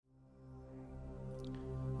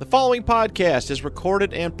The following podcast is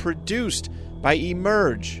recorded and produced by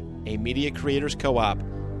Emerge, a media creators co-op,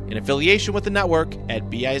 in affiliation with the network at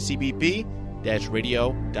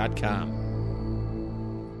bicbp-radio.com.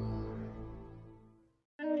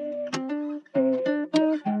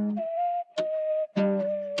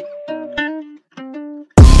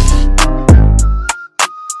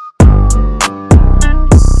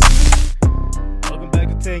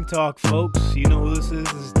 Tank Talk, folks. You know who this is.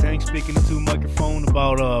 This is Tank speaking into a microphone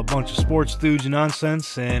about a bunch of sports stooge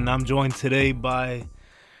nonsense, and I'm joined today by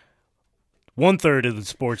one-third of the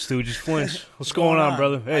sports stooges. Flinch, what's going on,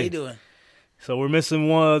 brother? Hey. How you doing? So we're missing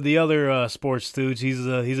one of the other sports stooge. He's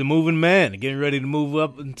a moving man, getting ready to move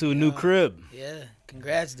up into a new crib. Yeah,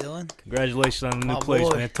 congrats, Dylan. Congratulations on the new place,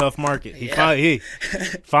 boy. man. Tough market. He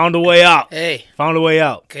found a way out. Found a way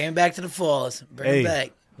out. Came back to the falls. Bring it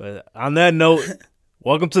back. But on that note.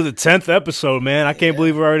 Welcome to the 10th episode, man. I can't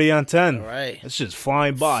believe we're already on 10. All right. It's just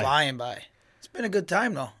flying by. It's been a good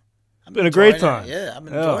time, though. It's been a great time. Yeah, I've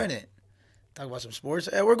been enjoying it. Talk about some sports.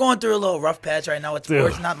 We're going through a little rough patch right now with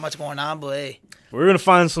sports. Not much going on, but hey. We're going to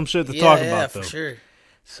find some shit to talk about, though. Yeah, for sure.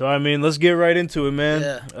 So, I mean, let's get right into it,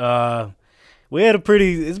 man. Yeah. We had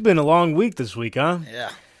it's been a long week this week, huh? Yeah.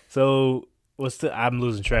 So, I'm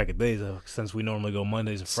losing track of days, though, since we normally go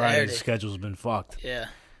Mondays and Fridays. Saturday. The schedule's been fucked. Yeah.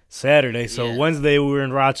 Saturday. So Wednesday we were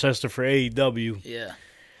in Rochester for AEW. Yeah.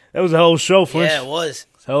 That was a hell of a show, Flinch. Yeah, it was.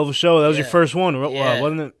 It's a hell of a show. That was your first one,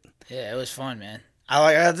 wasn't it? Yeah, it was fun, man.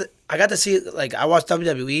 I got to see, like, I watched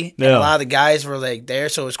WWE, and a lot of the guys were, like, there,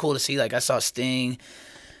 so it was cool to see. Like, I saw Sting,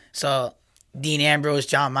 saw Dean Ambrose,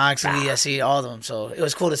 John Moxley. I see all of them, so it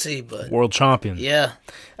was cool to see. But World champion. Yeah.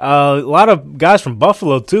 A lot of guys from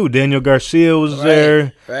Buffalo, too. Daniel Garcia was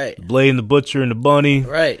there. Right. Blade and the Butcher and the Bunny.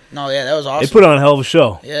 Right. No, yeah, that was awesome. They put on a hell of a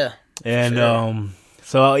show. Yeah. And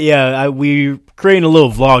we're creating a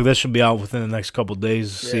little vlog that should be out within the next couple of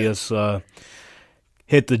days. See us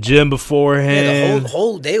hit the gym beforehand. Yeah, the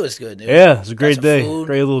whole day was good, dude. Yeah, it was a great day. Food.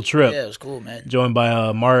 Great little trip. Yeah, it was cool, man. Joined by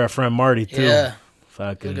our friend Marty, too. Yeah.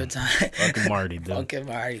 Fucking good time. Fucking Marty, dude. Fucking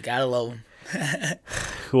Marty. Gotta love him.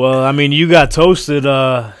 Well, I mean, you got toasted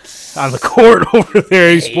on the court over there.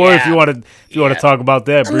 If you want to talk about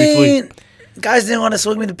that briefly. I mean, guys didn't want to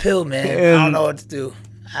swing me the pill, man. I don't know what to do.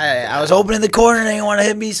 I was open in the corner and they didn't want to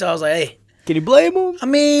hit me, so I was like, hey. Can you blame them? I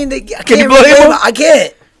mean, can you blame them? I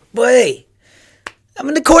can't. But hey, I'm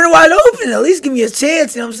in the corner wide open. At least give me a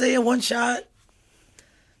chance. You know what I'm saying? One shot.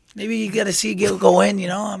 Maybe you got to see it go in. You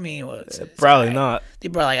know? I mean, probably not. They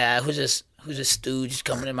probably like, who's this stooge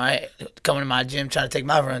coming in my gym trying to take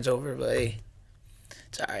my runs over? But hey,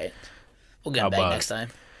 it's all right. We'll get back next time.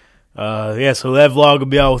 So that vlog will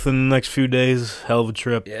be out within the next few days. Hell of a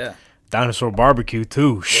trip. Yeah. Dinosaur barbecue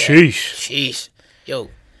too. Yeah. Sheesh. Yo,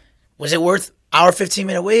 was it worth our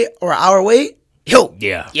 15-minute wait or hour wait? Yo.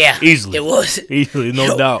 Yeah. Easily. It was. Easily,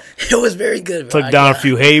 no doubt. It was very good, bro. Took down a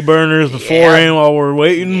few hay burners beforehand while we're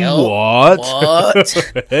waiting. What?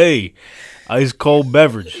 Hey, ice cold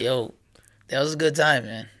beverage. Yo, that was a good time,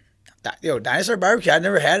 man. Yo, Dinosaur barbecue. I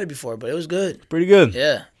never had it before, but it was good. Pretty good.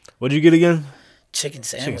 Yeah. What'd you get again? Chicken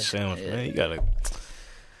sandwich. Man. You gotta.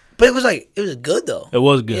 But it was good though. It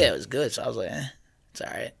was good. Yeah, it was good. So I was like, it's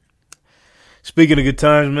all right. Speaking of good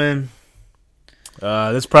times, man,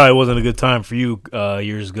 this probably wasn't a good time for you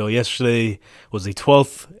years ago. Yesterday was the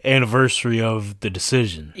 12th anniversary of the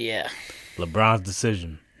decision. Yeah. LeBron's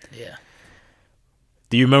decision. Yeah.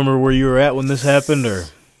 Do you remember where you were at when this happened, or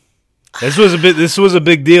this was a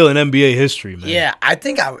big deal in NBA history, man? Yeah, I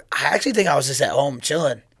actually think I was just at home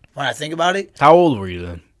chilling when I think about it. How old were you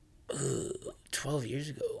then? 12 years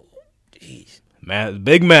ago. Jeez.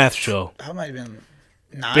 Big math show. I might have been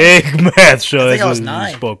 9. Big math show. I think I was 9.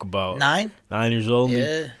 You spoke about 9. 9 years old.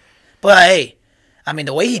 Yeah. But hey, I mean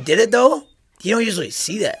the way he did it though, you don't usually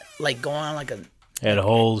see that. Like going on like a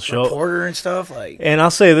whole show reporter and stuff like. And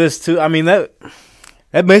I'll say this too. I mean that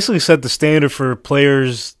basically set the standard for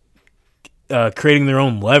players creating their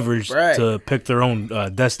own leverage to pick their own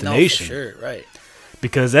destination. No, for sure, right.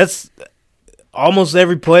 Because that's almost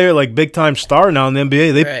every player, like big-time star now in the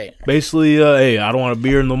NBA, they basically, hey, I don't want to be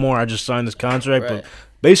here no more. I just signed this contract, but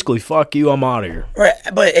basically, fuck you, I'm out of here. Right,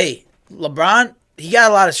 but hey, LeBron, he got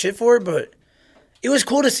a lot of shit for it, but it was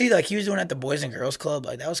cool to see, like, he was doing it at the Boys and Girls Club.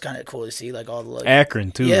 Like, that was kind of cool to see, like, all the... Like,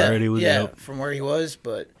 Akron, too, right? He was from where he was,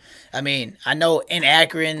 but, I mean, I know in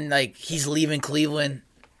Akron, like, he's leaving Cleveland...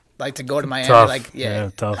 Like to go to Miami,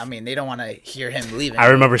 tough. Tough. I mean, they don't want to hear him leaving. I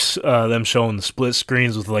remember them showing the split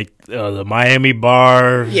screens with like the Miami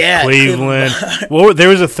bar, Cleveland. Well, there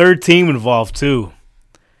was a third team involved too.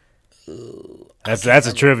 That's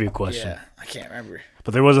a trivia question. Yeah, I can't remember.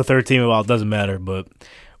 But there was a third team involved. Doesn't matter. But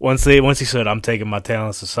once he said, "I'm taking my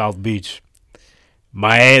talents to South Beach,"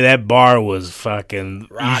 that bar was fucking.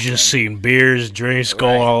 Rocking. You just seen beers, drinks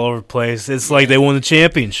going all over the place. It's like they won the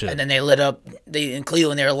championship. And then they lit up. In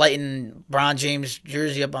Cleveland, they were lighting LeBron James'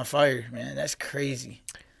 jersey up on fire. Man, that's crazy.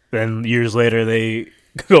 Then years later, they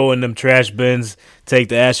go in them trash bins, take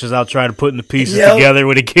the ashes out, try to put in the pieces together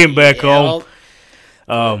when he came back home.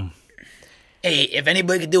 Hey, if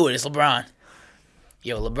anybody could do it, it's LeBron.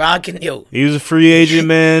 LeBron can. He was a free agent,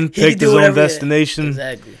 man. Picked his own destination.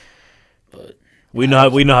 Exactly. But we know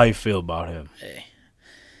how you feel about him. Hey,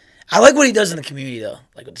 I like what he does in the community, though.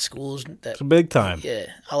 Like with the schools. It's a big time. Yeah,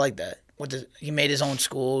 I like that. He made his own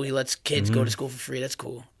school. He lets kids go to school for free. That's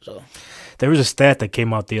cool. So there was a stat that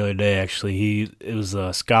came out the other day. Actually, it was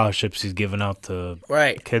scholarships he's giving out to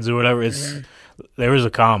kids or whatever. There was a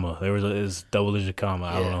comma. There was a double-digit comma.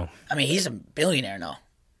 I don't know. I mean, he's a billionaire now.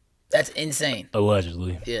 That's insane.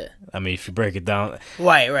 Allegedly. Yeah. I mean, if you break it down.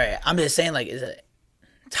 Right. I'm just saying, like, is a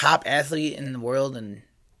top athlete in the world and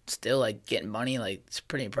still, like, getting money, like, it's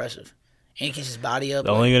pretty impressive. And he keeps his body up.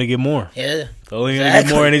 They're only going to get more. Yeah. They're only going to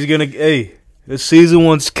get more, and he's going to, this season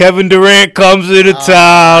once Kevin Durant comes into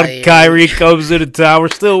town, Kyrie comes into town, we're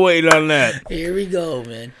still waiting on that. Here we go,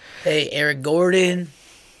 man. Hey, Eric Gordon.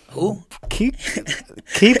 Who? Keep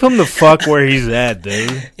him the fuck where he's at,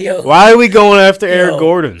 dude. Yo, why are we going after Eric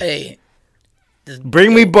Gordon? Hey,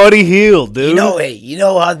 bring me Buddy Hield, dude.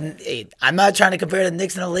 I'm not trying to compare the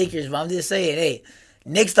Knicks and the Lakers, but I'm just saying, hey,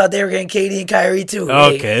 Knicks thought they were getting KD and Kyrie too.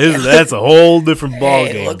 Okay, that's a whole different ball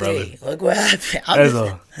game, brother. Look what happened.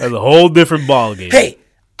 That's a whole different ball game. Hey,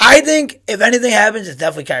 I think if anything happens, it's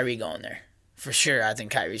definitely Kyrie going there. For sure, I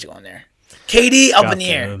think Kyrie's going there. KD up in the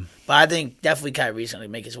air. But I think definitely Kyrie's going to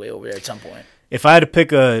make his way over there at some point. If I had to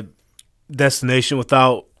pick a destination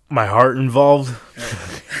without my heart involved,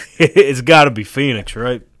 it's got to be Phoenix,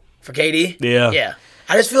 right? For KD? Yeah. Yeah.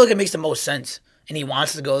 I just feel like it makes the most sense. And he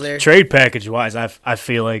wants to go there. Trade package-wise, I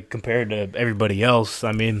feel like compared to everybody else,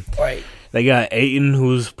 I mean, they got Ayton,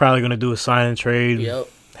 who's probably going to do a sign and trade. Yep.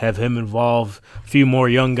 Have him involved. A few more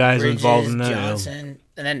young guys Bridges, involved in that. Johnson.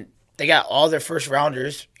 And then they got all their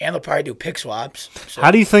first-rounders, and they'll probably do pick swaps. So.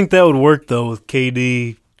 How do you think that would work, though, with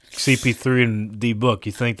KD, CP3, and D-Book?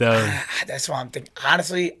 You think that would... That's what I'm thinking.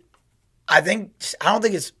 Honestly, I don't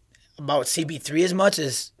think it's about CP3 as much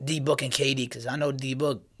as D-Book and KD, because I know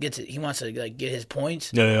D-Book gets it. He wants to get his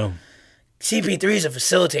points. Yeah. CP3 is a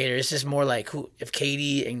facilitator. It's just more like if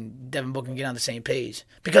KD and Devin Booker can get on the same page.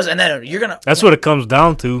 Because and then you're gonna. That's what it comes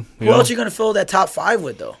down to. Who else are you gonna fill that top 5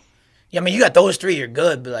 with though? Yeah, I mean you got those 3, you're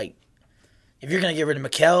good. But like, if you're gonna get rid of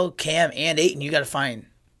Mikal, Cam, and Ayton, you got to find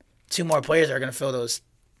 2 more players that are gonna fill those.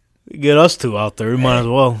 Get us 2 out there. We might as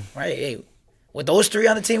well. Right. Hey, with those 3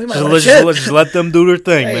 on the team, we might let's just let them do their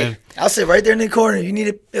thing, man. I'll sit right there in the corner. If you need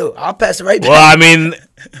it, I'll pass it right back. Well, I mean,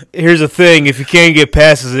 here's the thing: if you can't get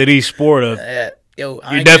passes at each sport, you're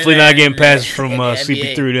definitely not getting passes from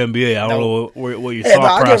CP3 to NBA. I don't know what your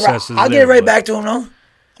thought process is. I'll give it right back to him, though.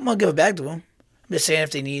 I'm gonna give it back to him. I'm just saying,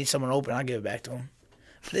 if they need someone open, I'll give it back to him.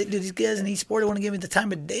 These guys in each sport want to give me the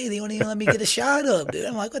time of day. They won't even let me get a shot up, dude.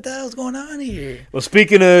 I'm like, what the hell's going on here? Well,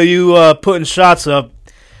 speaking of you putting shots up,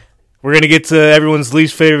 we're going to get to everyone's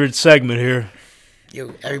least favorite segment here.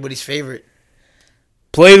 Everybody's favorite.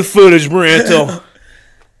 Play the footage, Maranto.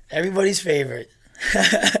 Everybody's favorite.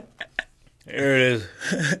 There it is.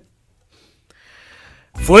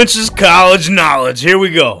 Flinch's College Knowledge. Here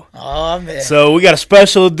we go. Oh, man. So we got a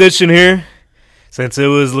special edition here. Since it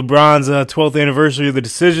was LeBron's 12th anniversary of the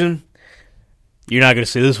decision, you're not going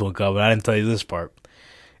to see this one coming. I didn't tell you this part.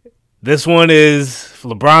 This one is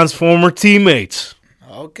LeBron's former teammates.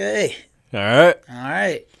 Okay. All right.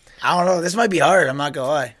 I don't know. This might be hard. I'm not going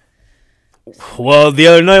to lie. Well, the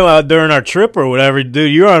other night during our trip or whatever,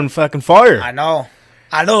 dude, you're on fucking fire. I know.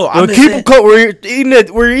 Well, keep it cool.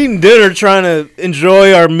 We're eating dinner, trying to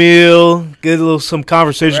enjoy our meal, get some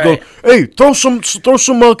conversation. Right. Go, hey, throw some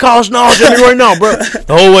college knowledge at me right now, bro. The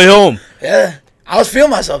whole way home. Yeah, I was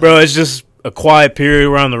feeling myself, bro. It's just a quiet period.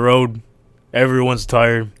 We're on the road. Everyone's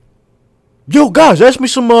tired. Yo, guys, ask me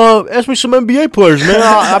some NBA players, man.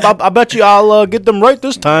 I bet you I'll get them right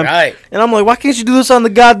this time. Right. And I'm like, why can't you do this on the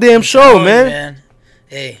goddamn show, man?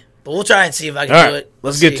 Hey, but we'll try and see if I can do it.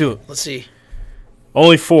 Let's get to it. Let's see.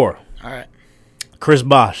 Only 4. All right. Chris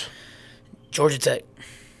Bosh. Georgia Tech.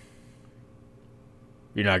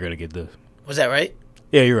 You're not going to get this. Was that right?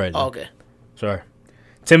 Yeah, you're right. Oh, okay. Sorry.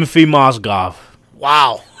 Timothy Mozgov.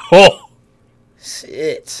 Wow. Oh.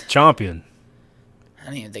 Shit. Champion. I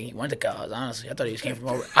didn't even think he went to college, honestly. I thought he came from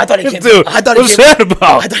over. I thought he came dude, I thought what's that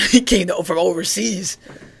about? I thought he came from overseas.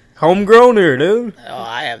 Homegrown here, dude. Oh,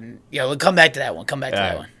 I haven't. Yo, come back to that one.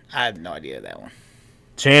 I have no idea that one.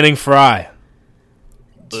 Channing Frye.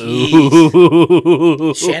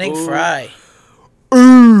 Jeez. Channing Frye.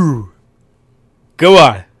 Ooh. Go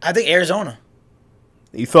on. I think Arizona.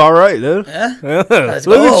 You thought right, dude. Yeah? Look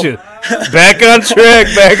go. at you. Back on track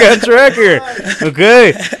here.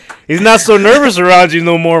 Okay. He's not so nervous around you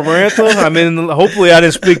no more, Marantha. I mean, hopefully I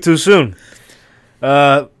didn't speak too soon.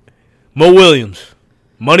 Mo Williams.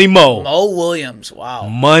 Money Mo. Mo Williams. Wow.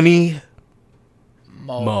 Money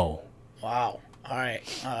Mo. Wow. All right.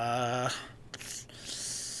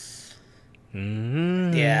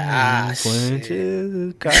 Yeah.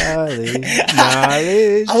 College,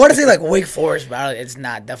 knowledge. I want to say like Wake Forest, but it's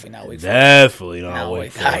not. Definitely not Wake Forest. Definitely not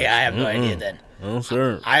Wake Forest. I have no idea then. No,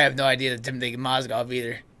 sir. I have no idea that Timothy Mozgov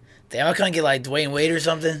either. Damn, I couldn't get like Dwayne Wade or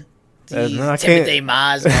something. Jeez, no, I Timothy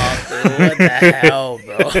Mozgov, dude. What the hell,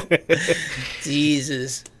 bro?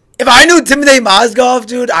 Jesus. If I knew Timothy Mozgov,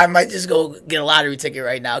 dude, I might just go get a lottery ticket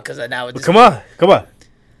right now because I now would just Come on.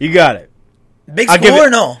 You got it. Big school or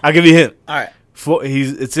no? I'll give you a hint. All right.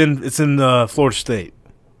 It's in Florida State.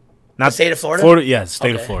 Not the state of Florida? Yeah,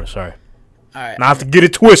 state of Florida. Sorry. All right. Not to get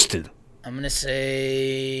it twisted. I'm gonna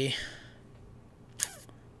say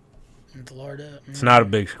Florida. It's not a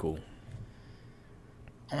big school.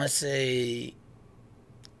 I'm gonna say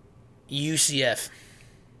UCF.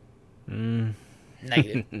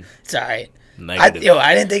 Negative. It's all right. Negative.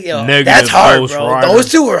 I didn't think. Negative, that's hard, Ghost bro. Rider. Those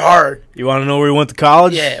two were hard. You want to know where he went to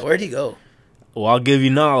college? Yeah. Where'd he go? Well, I'll give you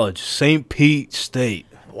knowledge. St. Pete State.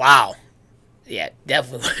 Wow. Yeah,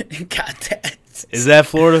 definitely got that. Is that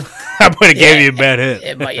Florida? I might have gave you a bad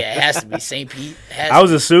hint. It has to be St. Pete. I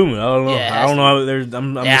was assuming. I don't know. Yeah, I don't know.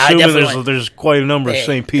 I'm assuming there's quite a number of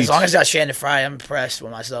St. Pete's. As long as I got Shannon Fry, I'm impressed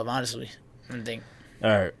with myself, honestly. I think. All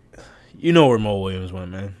right. You know where Mo Williams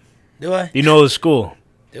went, man. Do I? You know the school.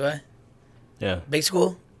 Do I? Yeah. Big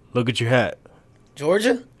school? Look at your hat.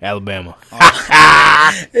 Georgia? Alabama.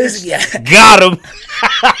 Got him.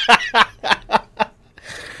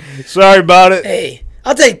 Sorry about it. Hey,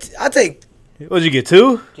 I'll take. What'd you get,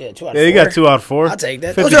 2? Yeah, 2 out of 4. Yeah, you got 2 out of 4. I'll take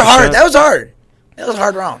that. Those are hard. That was hard. That was a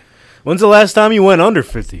hard round. When's the last time you went under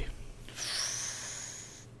 50?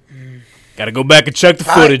 Got to go back and check the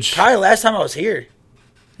footage. Probably last time I was here.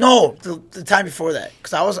 No, the time before that,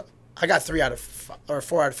 because I got 4 out of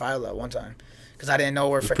 5 that one time, because I didn't know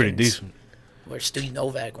where pretty decent. Where Steve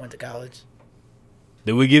Novak went to college.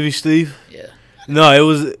 Did we give you Steve? Yeah. No, it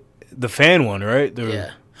was the fan one, right?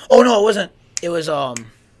 Yeah. Oh no, it wasn't. It was Damn,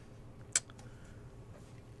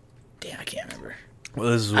 I can't remember.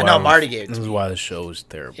 Well, this is why I know Marty gave it to This me. is why the show is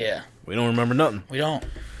terrible. Yeah. We don't remember nothing. We don't.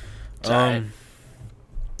 It's all right.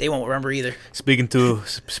 They won't remember either.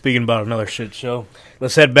 Speaking about another shit show,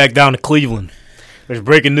 let's head back down to Cleveland. There's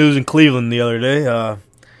breaking news in Cleveland the other day.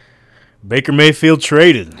 Baker Mayfield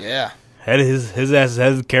traded. Yeah. His ass is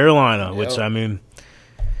headed to Carolina, which, I mean,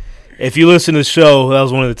 if you listen to the show, that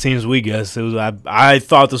was one of the teams we guessed. It was I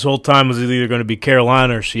thought this whole time was either going to be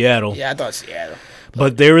Carolina or Seattle. Yeah, I thought Seattle.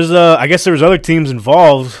 But there was I guess there was other teams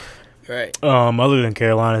involved. Right. Other than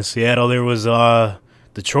Carolina and Seattle, there was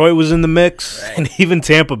Detroit was in the mix, and even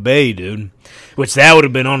Tampa Bay, dude. Which that would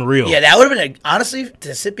have been unreal. Yeah, that would have been honestly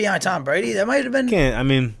to sit behind Tom Brady. That might have been.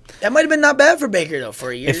 That might have been not bad for Baker though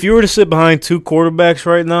for a year. If you were to sit behind 2 quarterbacks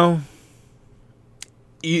right now,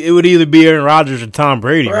 it would either be Aaron Rodgers or Tom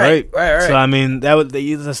Brady, right? Right. So I mean,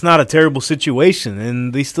 that's not a terrible situation,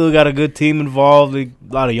 and they still got a good team involved. A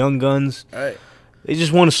lot of young guns. Right. They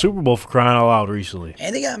just won a Super Bowl for crying out loud recently.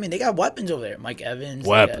 And they got weapons over there. Mike Evans.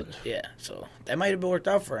 Weapons. So that might have worked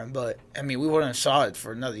out for him. But, I mean, we wouldn't have saw it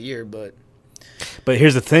for another year. But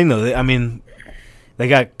here's the thing, though. They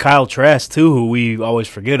got Kyle Trask, too, who we always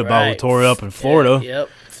forget about, who tore up in Florida. Yep,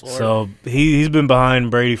 Florida. So he's been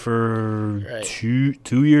behind Brady for 2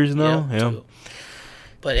 years now. Yep, yeah. 2.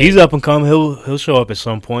 But he's up and coming. He'll show up at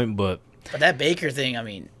some point. But that Baker thing, I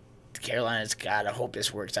mean, Carolina's got to hope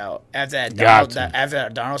this works out. After that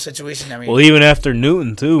Darnold situation, I mean. Well, even after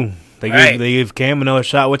Newton, too. They gave Cam another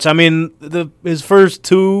shot, which, I mean, his first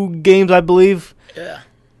 2 games, I believe. Yeah.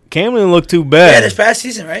 Cam didn't look too bad. Yeah, this past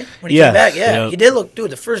season, right? When he came back, he did look, dude,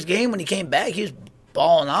 the first game when he came back, he was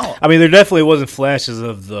balling out. I mean, there definitely wasn't flashes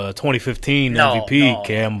of the 2015 MVP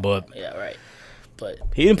Cam, but. Yeah, right. But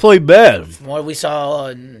he didn't play bad. From what we saw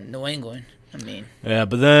in New England, I mean. Yeah,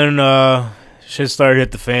 but then shit started to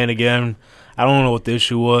hit the fan again. I don't know what the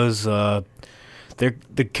issue was. The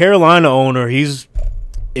Carolina owner,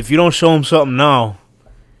 if you don't show him something now,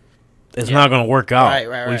 it's not going to work out.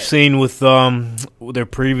 Right. We've seen with their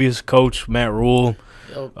previous coach, Matt Rule,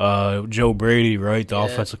 Joe Brady, right, the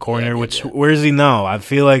offensive coordinator, where is he now? I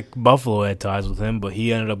feel like Buffalo had ties with him, but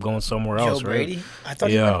he ended up going somewhere else, Joe Brady? Right? I thought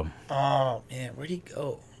he went, oh, man, where'd he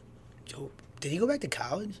go? Did he go back to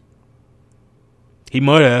college? He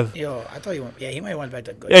might have. Yo, I thought he went. Yeah, he might have went back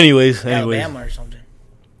to Anyways. Alabama or something.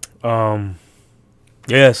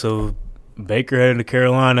 Yeah. So Baker headed to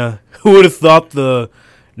Carolina. Who would have thought the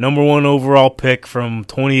number 1 overall pick from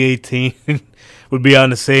 2018 would be on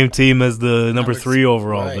the same team as the number 3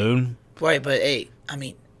 overall, right. dude? Right, but hey, I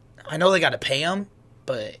mean, I know they got to pay him,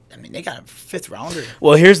 but I mean, they got a 5th rounder.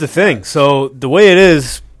 Well, here's the thing. So the way it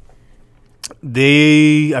is,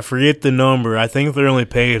 I forget the number. I think they're only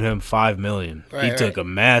paying him $5 million. He took a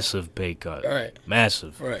massive pay cut. Right.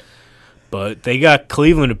 Massive. Right. But they got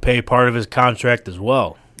Cleveland to pay part of his contract as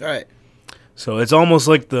well. Right. So it's almost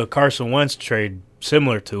like the Carson Wentz trade,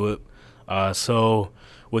 similar to it. So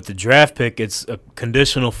with the draft pick, it's a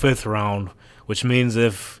conditional 5th round, which means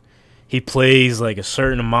if he plays like a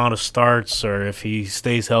certain amount of starts or if he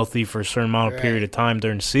stays healthy for a certain amount of period of time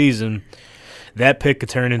during the season, that pick could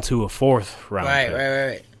turn into a 4th round pick.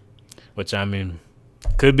 Right. Which, I mean,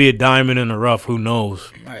 could be a diamond in the rough. Who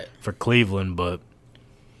knows for Cleveland, but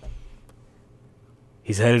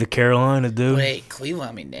he's headed to Carolina, dude. But hey, Cleveland,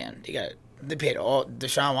 I mean, damn, they paid all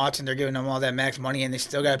Deshaun Watson. They're giving them all that max money, and they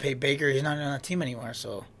still got to pay Baker. He's not on the team anymore,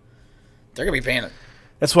 so they're gonna be paying it.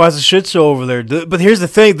 That's why it's a shit show over there, dude. But here's the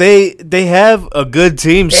thing: they have a good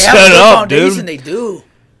team they set have a good up, foundation, dude. They do,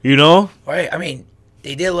 you know. Right? I mean,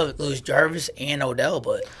 they did lose Jarvis and Odell,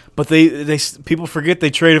 but they people forget they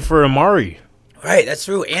traded for Amari. Right, that's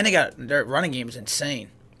true, and their running game is insane.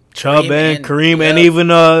 Chubb and Kareem and even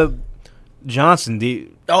Johnson.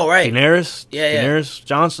 Daenerys? Daenerys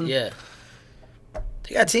Johnson? Yeah.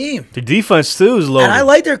 They got a team. The defense, too, is loaded. And I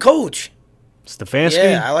like their coach.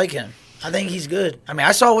 Stefanski? Yeah, I like him. I think he's good. I mean,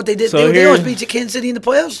 I saw what they did. They almost beat Kansas City in the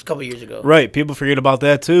playoffs a couple years ago. Right. People forget about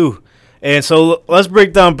that, too. And so let's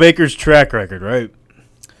break down Baker's track record, right?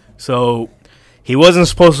 So he wasn't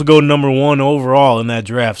supposed to go number 1 overall in that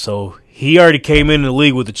draft, so he already came into the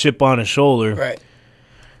league with a chip on his shoulder. Right.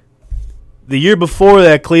 The year before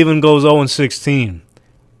that, Cleveland goes 0-16.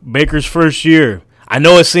 Baker's first year. I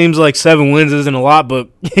know it seems like 7 wins isn't a lot, but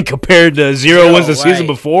compared to 0 wins the season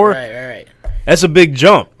before, right. That's a big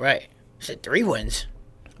jump. Right. I said 3 wins.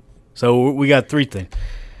 So we got 3 things.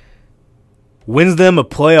 Wins them a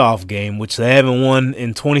playoff game, which they haven't won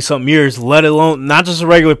in 20-something years, let alone not just a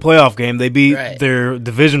regular playoff game. They beat their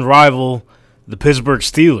division rival, the Pittsburgh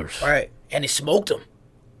Steelers. Right. And they smoked them.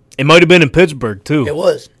 It might have been in Pittsburgh, too. It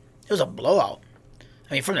was. It was a blowout.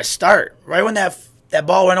 I mean, from the start, right when that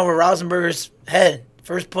ball went over Rosenberger's head,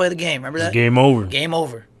 first play of the game. Remember that? Game over. Game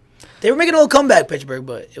over. They were making a little comeback, Pittsburgh,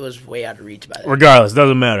 but it was way out of reach by that. Regardless,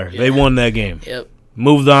 doesn't matter. Yeah. They won that game. Yep.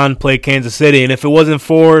 Moved on, played Kansas City, and if it wasn't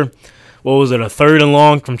for, what was it, a 3rd and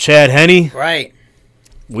long from Chad Henne? Right.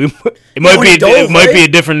 It might be a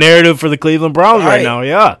different narrative for the Cleveland Browns right now.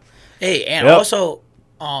 Yeah. Hey, and also,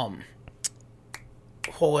 what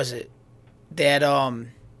was it? That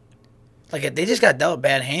they just got dealt a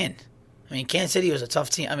bad hand. I mean, Kansas City was a tough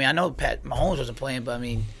team. I mean, I know Pat Mahomes wasn't playing, but I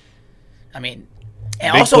mean,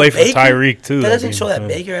 and big also play Baker, for Tyreek too. That doesn't show that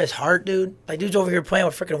Baker has heart, dude. Like, dude's over here playing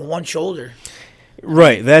with freaking one shoulder.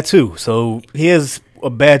 Right, that too. So he has a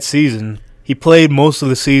bad season. He played most of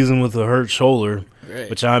the season with a hurt shoulder,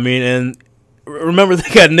 which I mean, and remember they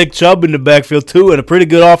got Nick Chubb in the backfield too, and a pretty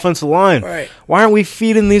good offensive line. Right. Why aren't we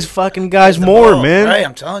feeding these fucking guys more, man? Right,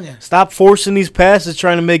 I'm telling you. Stop forcing these passes,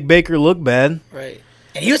 trying to make Baker look bad. Right.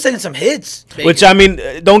 And he was taking some hits. Baker. Which, I mean,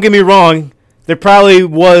 don't get me wrong. There probably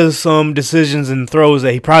was some decisions and throws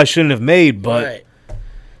that he probably shouldn't have made. But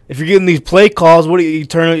if you're getting these play calls, what do you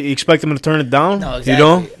expect him to turn it down? No, exactly. You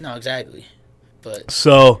don't? No, exactly. But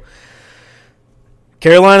so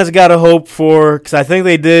Carolina's got to hope for, because I think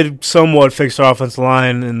they did somewhat fix their offensive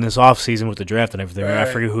line in this offseason with the draft and everything. Right. I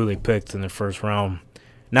forget who they picked in their first round.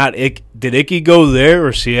 Did Icky go there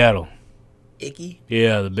or Seattle? Icky?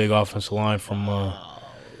 Yeah, the big offensive line from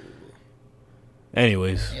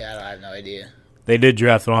anyways. Yeah, I have no idea. They did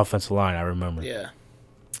draft an offensive line, I remember. Yeah.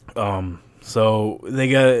 So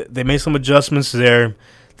they made some adjustments there.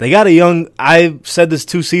 They got I said this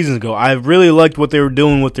 2 seasons ago. I really liked what they were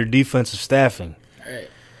doing with their defensive staffing. Right.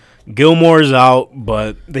 Gilmore's out,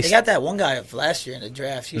 but they got that one guy last year in the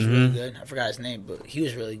draft. He was really good. I forgot his name, but he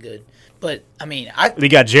was really good. But I mean, they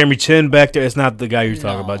got Jeremy Chin back there. It's not the guy you're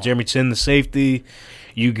talking about. Jeremy Chin, the safety.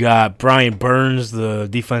 You got Brian Burns, the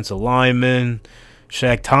defensive lineman.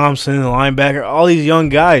 Shaq Thompson, the linebacker. All these young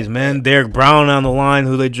guys, man. Derek Brown on the line,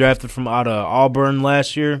 who they drafted from out of Auburn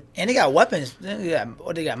last year. And they got weapons. They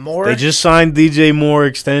got Moore. They just signed DJ Moore,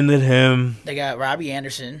 extended him. They got Robbie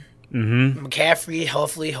Anderson. Mm-hmm. McCaffrey,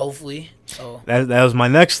 hopefully. So that was my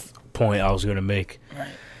next point I was going to make. Right.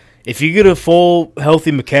 if you get a full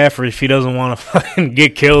healthy McCaffrey, if he doesn't want to fucking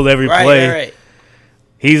get killed every play, right.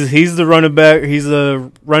 He's the running back. He's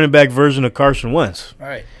the running back version of Carson Wentz.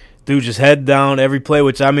 Right. Dude, just head down every play.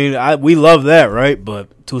 Which I mean, we love that, right?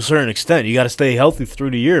 But to a certain extent, you got to stay healthy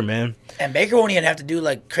through the year, man. And Baker won't even have to do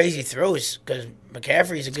like crazy throws because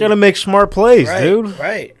McCaffrey's He's got to make smart plays, right, dude.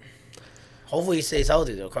 Right. Hopefully he stays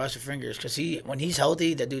healthy though. Cross your fingers, because when he's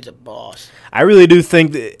healthy, that dude's a boss. I really do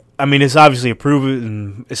think that. I mean, it's obviously a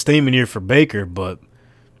proven esteeming year for Baker, but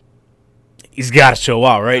he's got to show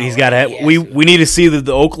out, right? He's got to. We need to see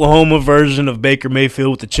the Oklahoma version of Baker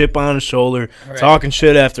Mayfield with the chip on his shoulder, talking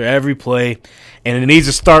shit after every play, and it needs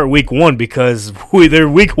to start week 1 because their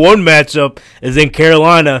week 1 matchup is in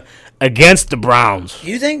Carolina against the Browns.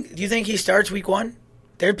 Do you think he starts week 1?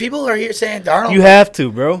 There, people are here saying Darnold. You have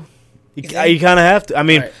to, bro. You kind of have to. I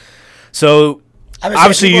mean, so.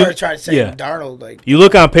 Obviously, people are trying to say Darnold. Like, you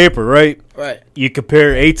look on paper, right? Right. You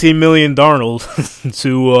compare 18 million Darnold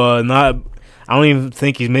to not. I don't even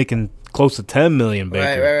think he's making close to 10 million.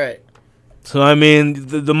 Baker. Right. So I mean,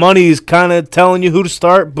 the money is kind of telling you who to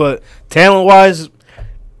start, but talent wise,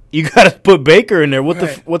 you got to put Baker in there. What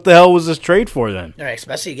the hell was this trade for then? Right,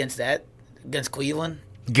 especially against Cleveland.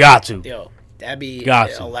 Got to. Yo, that'd be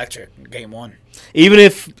electric. Game 1. Even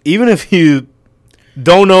if you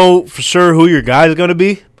don't know for sure who your guy is going to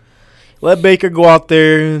be, let Baker go out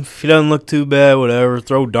there. If he doesn't look too bad, whatever,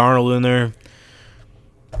 throw Darnold in there.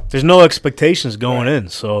 There's no expectations going in,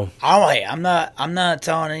 so. I'm not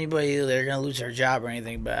telling anybody they're going to lose their job or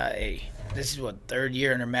anything, but hey, this is what, 3rd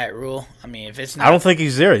year under Matt Rule. I mean, if it's not. I don't think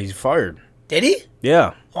he's there. He's fired. Did he?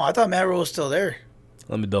 Yeah. Oh, I thought Matt Rule was still there.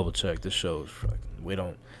 Let me double check. This shows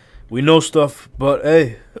we know stuff, but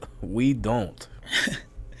hey, we don't.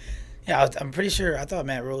 Yeah, I'm pretty sure. I thought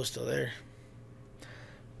Matt Rule was still there.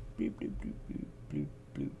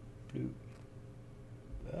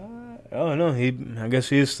 Oh no, I guess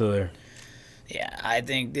he is still there. Yeah, I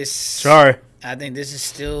think this. Sorry. I think this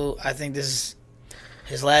is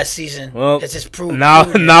his last season. Well, it's just proven. Now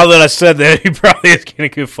that I said that, he probably is gonna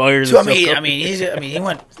get fired. So, I mean, he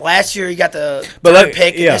went last year. He got the third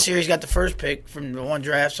pick. And this year he's got the first pick from the one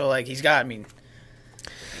draft. So like he's got. I mean,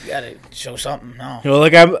 you got to show something now.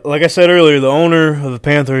 Like I said earlier, the owner of the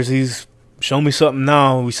Panthers, he's shown me something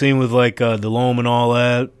now. We've seen with like Delhomme and all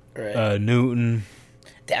that, Newton.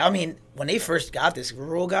 I mean, when they first got this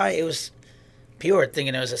Rule guy, people were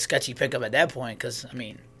thinking it was a sketchy pickup at that point because I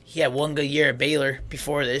mean he had one good year at Baylor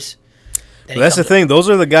before this. That's the thing; those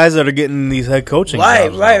are the guys that are getting these head coaching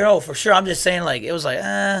jobs. Right. Oh, for sure. I'm just saying, like it was like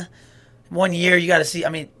 1 year you got to see. I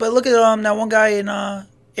mean, but look at that one guy in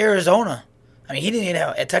Arizona. I mean, he didn't even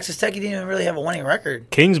have at Texas Tech. He didn't even really have a winning record.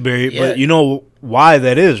 Kingsbury, but you know why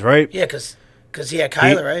that is, right? Yeah, because he had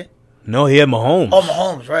Kyler, right? No, he had Mahomes. Oh,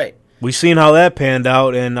 Mahomes, right. We've seen how that panned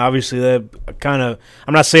out, and obviously that kind of –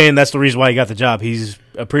 I'm not saying that's the reason why he got the job. He's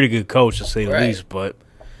a pretty good coach, to say the least, but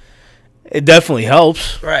it definitely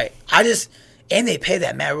helps. Right. And they pay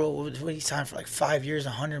that Matt Rule. What he signed for like 5 years,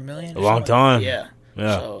 $100 million? A long time. Yeah.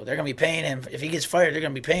 So they're going to be paying him. If he gets fired, they're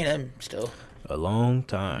going to be paying him still. A long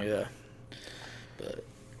time. Yeah. But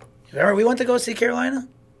remember we went to go see Carolina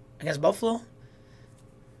against Buffalo?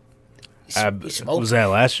 We smoked was that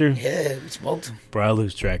last year? Yeah, we smoked them. Bro, I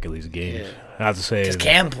lose track of these games. I have to say because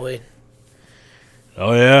Cam played.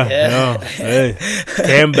 Oh, yeah. Hey,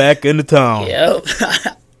 Cam back into town. Yep.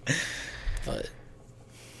 But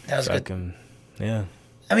that was good. Yeah.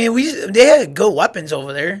 I mean, they had good weapens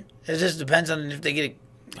over there. It just depends on if they get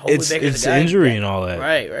it's injury and all that.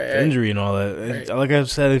 Right. Injury and all that. Right. Like I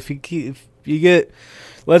said, if you get,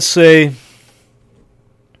 let's say,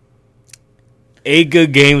 8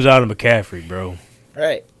 good games out of McCaffrey, bro.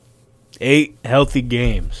 Right. 8 healthy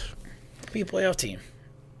games. Be a playoff team.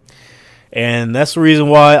 And that's the reason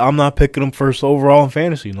why I'm not picking him first overall in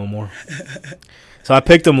fantasy no more. So I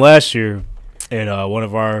picked him last year in one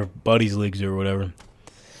of our buddies' leagues or whatever.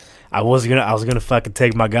 I was gonna fucking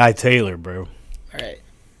take my guy Taylor, bro. Right.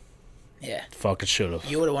 Yeah. Fucking should have.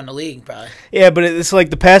 You would have won the league, probably. Yeah, but it's like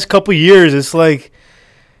the past couple years, it's like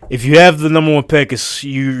if you have the number 1 pick, it's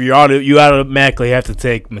you automatically have to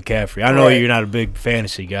take McCaffrey. I know you're not a big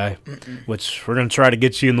fantasy guy, which we're gonna try to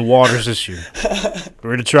get you in the waters this year.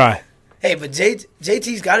 We're gonna try. Hey, but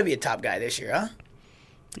JT's got to be a top guy this year, huh?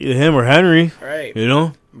 Either him or Henry. Right. You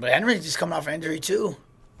know? But Henry's just coming off an injury, too.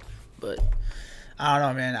 But, I don't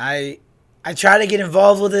know, man. I try to get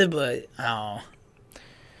involved with it, but I don't know.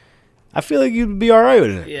 I feel like you'd be all right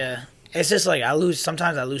with it. Yeah. It's just like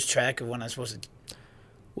sometimes I lose track of when I'm supposed to.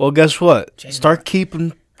 Well, guess what? Start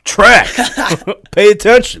keeping track. Pay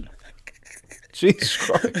attention. Jesus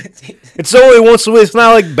Christ. It's only once a week. It's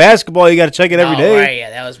not like basketball. You got to check it every day. Right, yeah,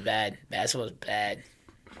 that was bad. Basketball was bad.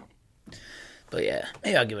 But yeah,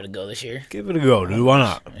 maybe I'll give it a go this year. Give it a go, dude. Why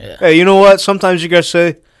not? Yeah. Hey, you know what? Sometimes you guys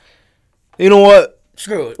say, you know what?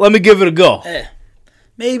 Screw it. Let me give it a go. Yeah.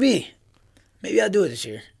 Maybe I'll do it this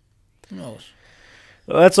year. Who knows?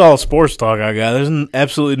 Well, that's all sports talk I got. There's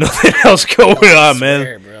absolutely nothing else going on,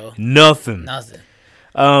 swear, man. Bro. Nothing.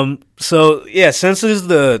 So yeah, since this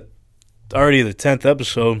is already the 10th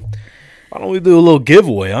episode, why don't we do a little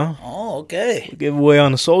giveaway, huh? Oh, okay. Giveaway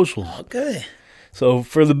on the socials. Okay. So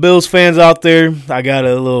for the Bills fans out there, I got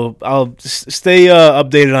a little. I'll stay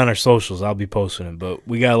updated on our socials. I'll be posting it, but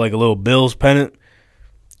we got like a little Bills pennant.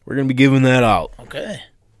 We're gonna be giving that out. Okay.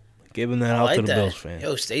 Giving that out to the Bills fans.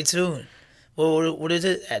 Yo, stay tuned. What is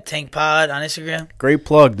it? At Tank Pod on Instagram? Great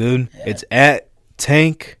plug, dude. Yeah. It's at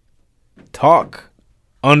Tank Talk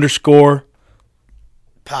 _pod.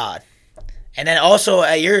 And then also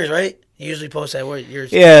at yours, right? You usually post that word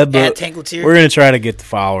yours. Yeah, but at Tank Latier. We're gonna try to get the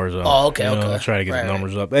followers up. Oh, okay, okay. Try to get the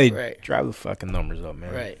numbers up. Hey, drive the fucking numbers up,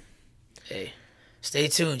 man. Right. Hey, stay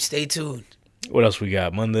tuned. Stay tuned. What else we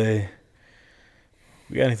got? Monday.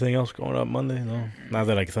 We got anything else going up Monday? No, not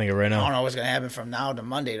that I can think of right now. I don't know what's gonna happen from now to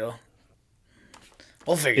Monday though.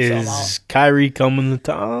 We'll figure something out. Is Kyrie coming to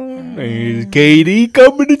town? Is KD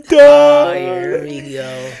coming to town? Oh, here we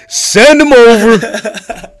go. Send him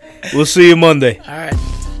over. We'll see you Monday. All right.